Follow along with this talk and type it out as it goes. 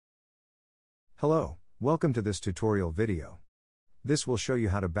Hello, welcome to this tutorial video. This will show you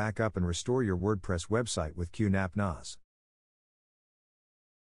how to back up and restore your WordPress website with QNAP NAS.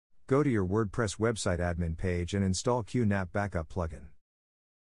 Go to your WordPress website admin page and install QNAP Backup plugin.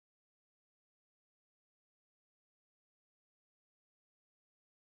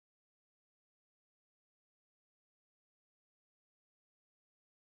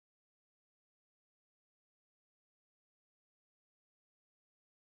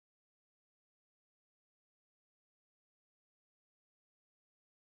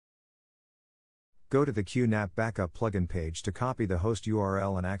 Go to the QNAP Backup plugin page to copy the host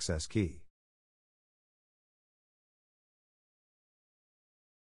URL and access key.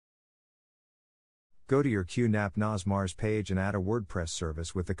 Go to your QNAP NAS MARS page and add a WordPress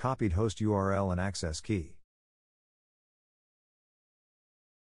service with the copied host URL and access key.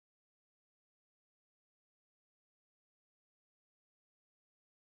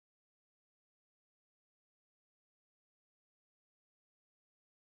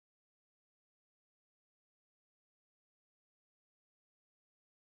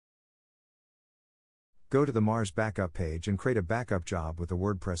 Go to the MARS Backup page and create a backup job with the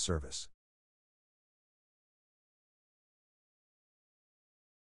WordPress service.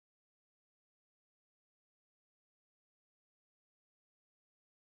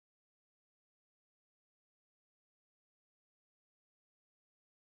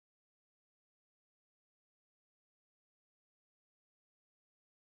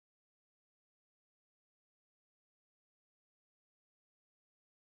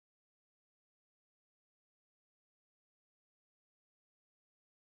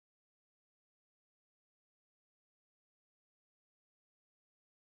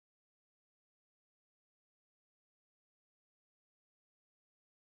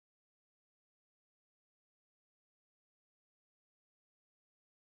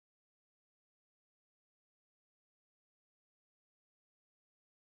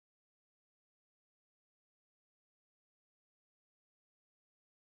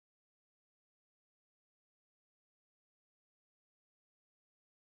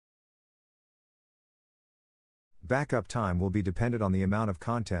 Backup time will be dependent on the amount of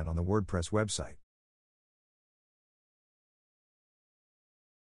content on the WordPress website.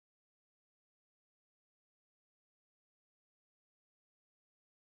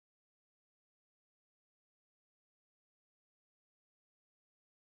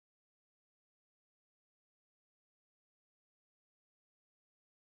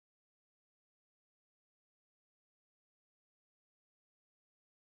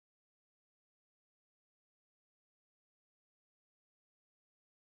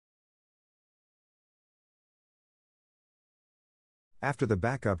 After the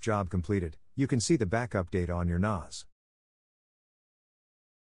backup job completed, you can see the backup data on your NAS.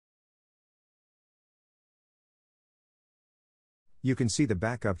 You can see the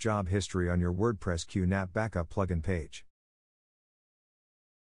backup job history on your WordPress QNAP Backup plugin page.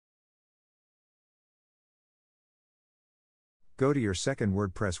 Go to your second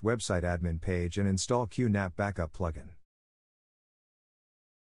WordPress website admin page and install QNAP Backup plugin.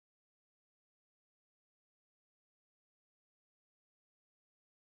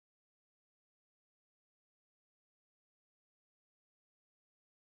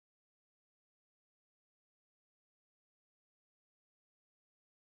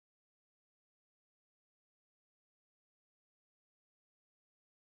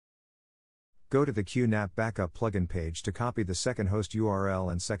 Go to the QNAP Backup plugin page to copy the second host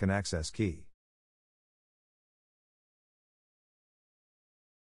URL and second access key.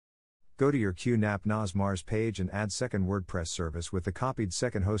 Go to your QNAP NAS MARS page and add second WordPress service with the copied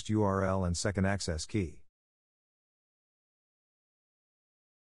second host URL and second access key.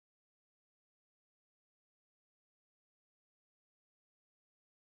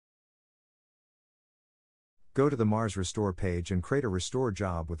 Go to the MARS Restore page and create a restore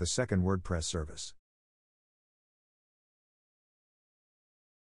job with a second WordPress service.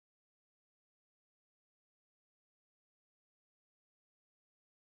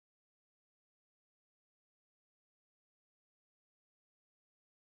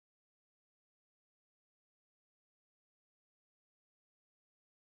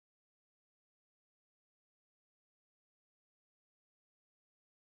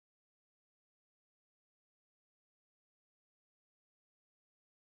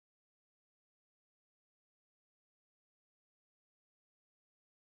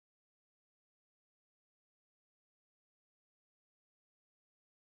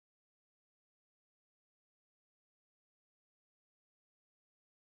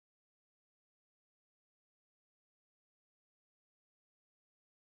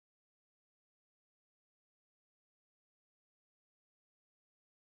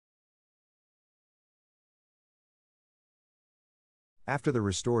 After the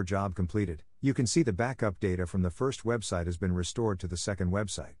restore job completed, you can see the backup data from the first website has been restored to the second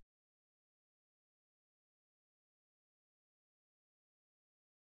website.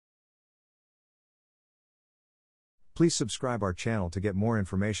 Please subscribe our channel to get more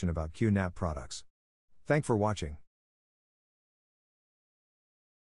information about QNAP products. Thanks for watching.